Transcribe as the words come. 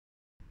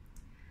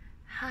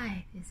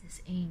Hi, this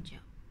is Angel.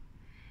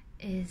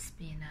 It's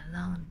been a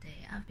long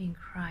day. I've been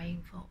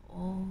crying for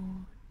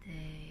all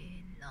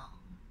day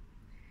long.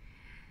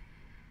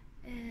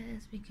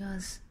 It's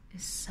because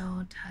it's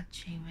so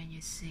touching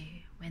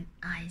when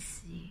I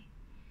see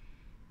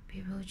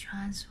people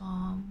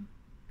transform,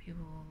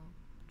 people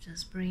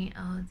just bring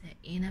out their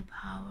inner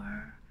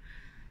power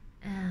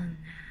and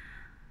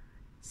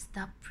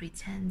stop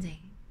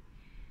pretending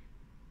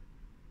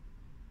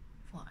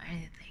for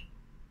anything.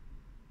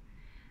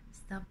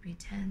 Stop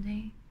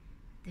pretending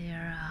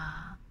they're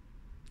a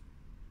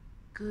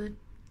good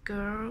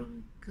girl,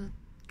 good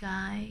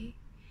guy.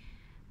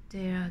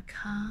 They're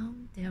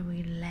calm, they're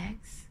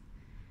relaxed,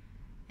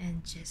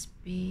 and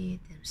just be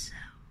themselves.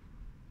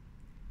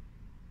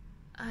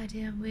 I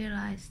didn't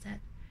realize that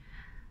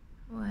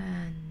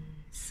when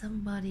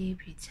somebody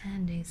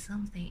pretending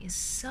something is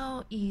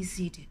so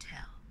easy to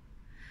tell.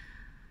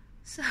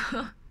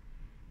 So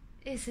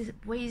it's a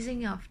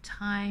wasting of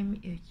time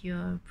if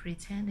you're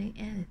pretending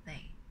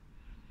anything.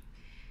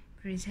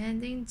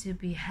 Pretending to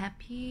be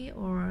happy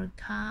or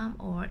calm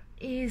or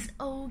is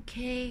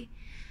okay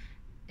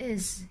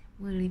is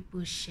really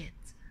bullshit.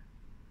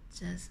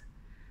 Just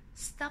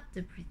stop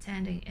the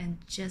pretending and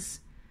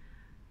just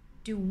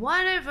do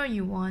whatever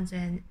you want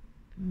and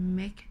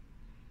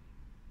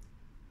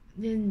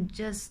then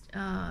just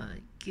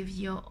give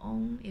your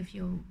own, if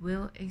you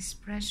will,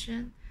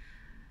 expression,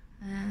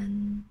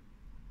 and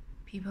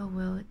people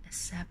will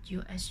accept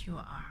you as you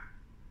are,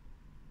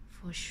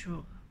 for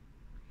sure.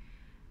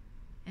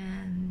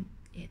 And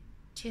it's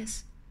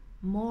just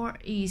more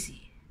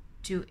easy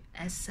to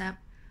accept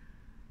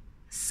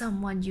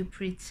someone you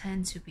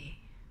pretend to be.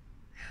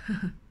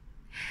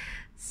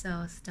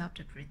 So stop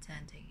the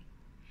pretending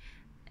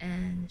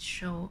and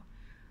show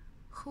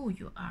who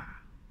you are,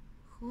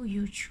 who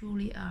you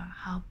truly are,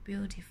 how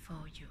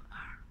beautiful you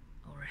are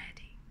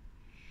already.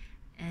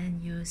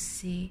 And you'll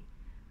see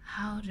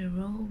how the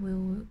world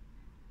will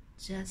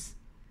just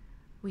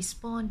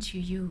respond to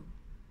you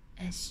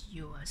as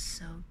you are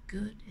so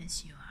good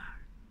as you are.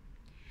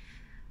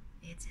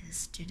 It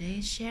is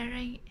today's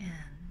sharing,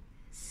 and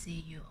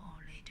see you all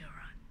later.